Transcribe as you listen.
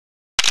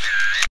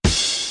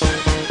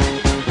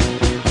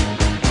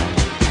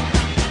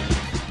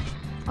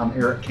I'm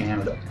Eric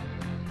Canada.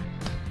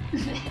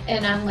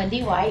 And I'm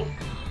Lindy White.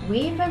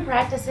 We've been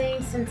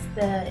practicing since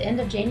the end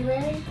of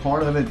January.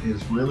 Part of it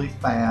is really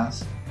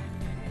fast,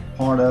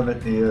 part of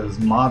it is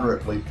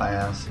moderately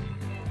fast,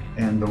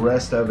 and the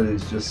rest of it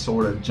is just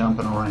sort of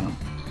jumping around.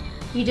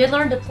 You did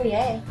learn to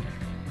plie.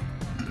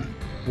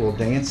 Will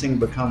dancing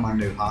become my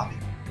new hobby?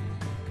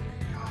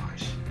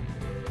 Gosh.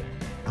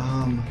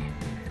 I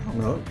don't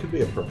know, it could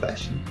be a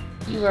profession.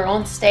 You were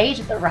on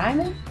stage at the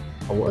Ryman?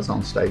 I was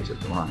on stage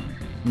at the Ryman.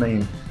 I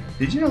mean,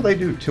 did you know they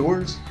do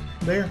tours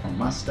there?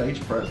 My stage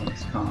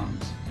presence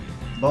comes.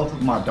 Both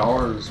of my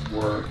daughters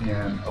were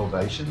in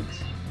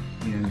Ovations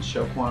in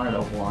show choir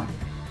at Hawaii.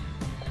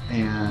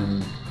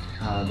 And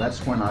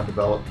that's when I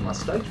developed my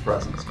stage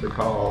presence,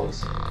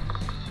 because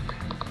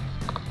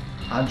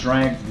I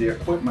dragged the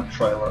equipment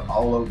trailer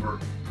all over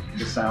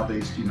the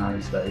Southeast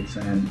United States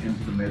and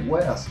into the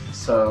Midwest.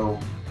 So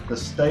the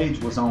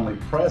stage was only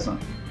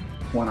present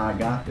when I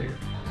got there.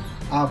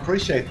 I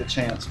appreciate the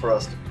chance for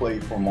us to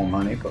plea for more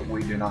money, but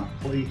we do not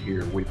plea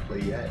here, we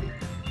plie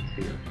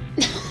here.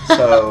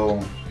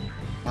 So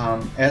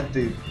at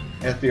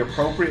the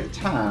appropriate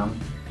time,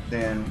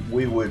 then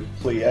we would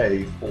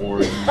plie for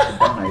you to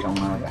donate on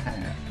our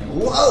behalf.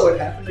 Whoa, it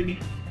happened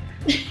again.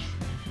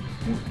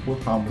 We're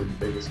probably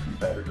the biggest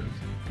competitors.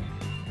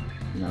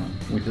 You know,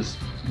 we just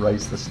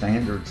raise the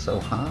standard so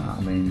high.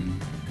 I mean,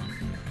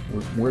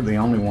 we're the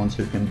only ones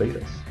who can beat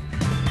us.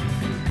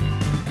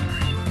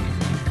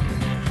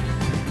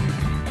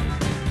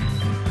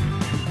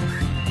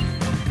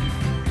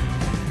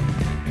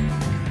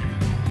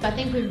 I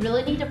think we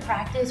really need to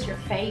practice your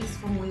face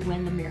when we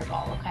win the mirror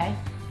ball, okay?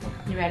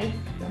 You ready?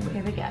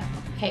 Here we go.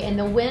 Okay, and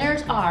the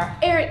winners are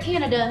Eric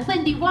Canada and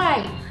Lindy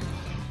White.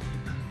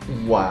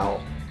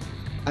 Wow.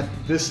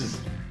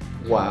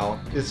 Wow.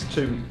 It's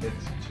too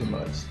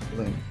much.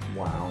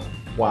 Wow.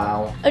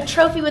 Wow. A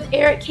trophy with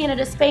Eric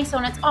Canada's face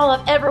on it's all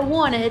I've ever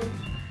wanted.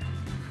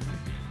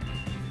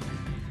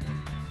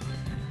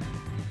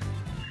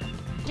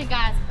 Okay,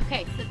 guys,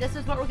 okay, so this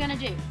is what we're gonna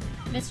do.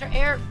 Mr.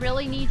 Eric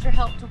really needs your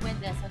help to win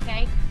this,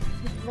 okay?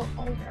 He's a little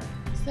older,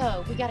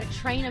 so we gotta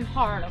train him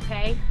hard,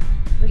 okay?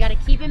 We gotta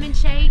keep him in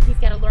shape. He's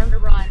gotta learn to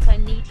run, so I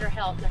need your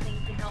help. Do you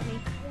think you can help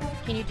me?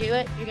 Can you do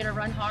it? You're gonna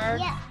run hard?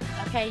 Yeah.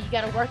 Okay, you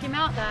gotta work him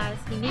out, guys.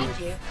 He needs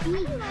you,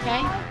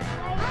 okay?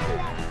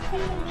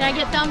 Can I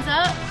get thumbs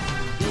up?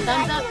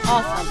 Thumbs up?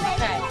 Awesome,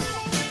 okay.